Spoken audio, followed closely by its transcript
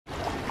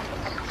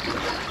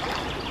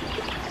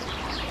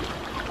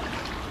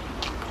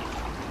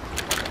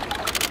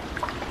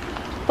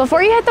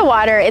Before you hit the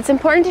water, it's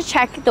important to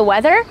check the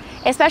weather,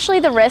 especially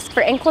the risk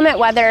for inclement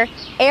weather,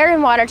 air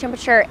and water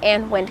temperature,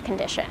 and wind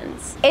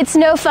conditions. It's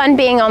no fun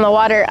being on the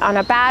water on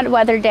a bad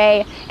weather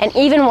day, and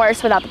even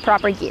worse without the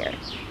proper gear.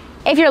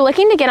 If you're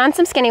looking to get on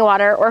some skinny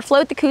water or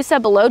float the Coosa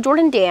below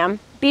Jordan Dam,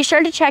 be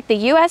sure to check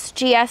the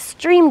USGS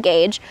stream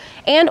gauge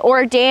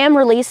and/or dam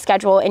release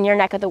schedule in your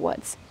neck of the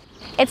woods.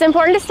 It's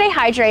important to stay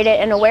hydrated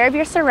and aware of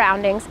your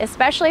surroundings,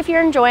 especially if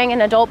you're enjoying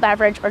an adult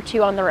beverage or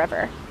two on the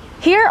river.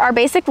 Here are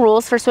basic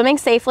rules for swimming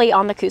safely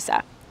on the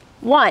Coosa.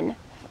 1.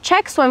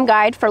 Check swim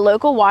guide for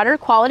local water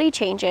quality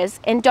changes,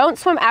 and don't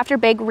swim after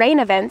big rain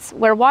events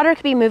where water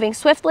could be moving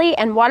swiftly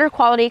and water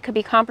quality could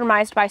be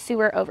compromised by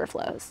sewer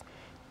overflows.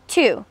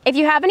 2. If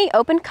you have any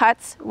open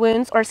cuts,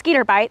 wounds, or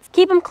skeeter bites,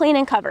 keep them clean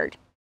and covered.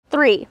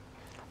 3.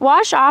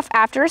 Wash off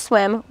after a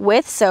swim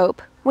with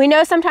soap. We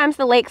know sometimes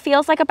the lake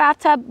feels like a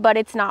bathtub, but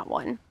it's not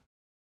one.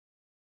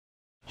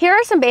 Here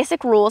are some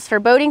basic rules for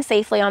boating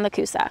safely on the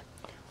Coosa.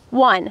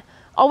 1.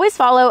 Always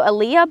follow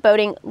ALEA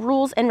boating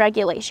rules and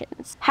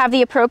regulations. Have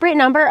the appropriate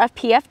number of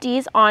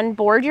PFDs on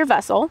board your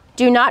vessel.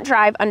 Do not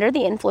drive under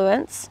the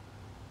influence.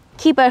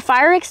 Keep a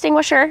fire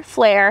extinguisher,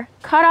 flare,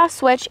 cutoff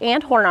switch,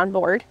 and horn on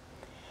board.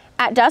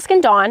 At dusk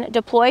and dawn,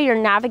 deploy your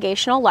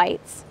navigational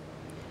lights.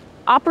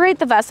 Operate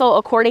the vessel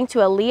according to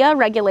ALEA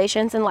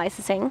regulations and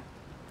licensing.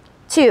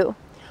 2.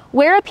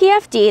 Wear a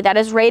PFD that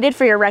is rated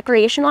for your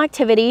recreational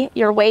activity,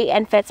 your weight,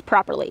 and fits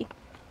properly.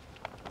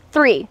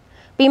 3.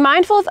 Be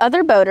mindful of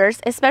other boaters,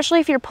 especially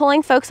if you're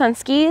pulling folks on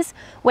skis,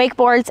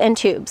 wakeboards, and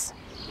tubes.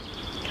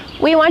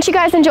 We want you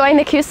guys enjoying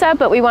the Coosa,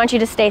 but we want you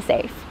to stay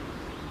safe.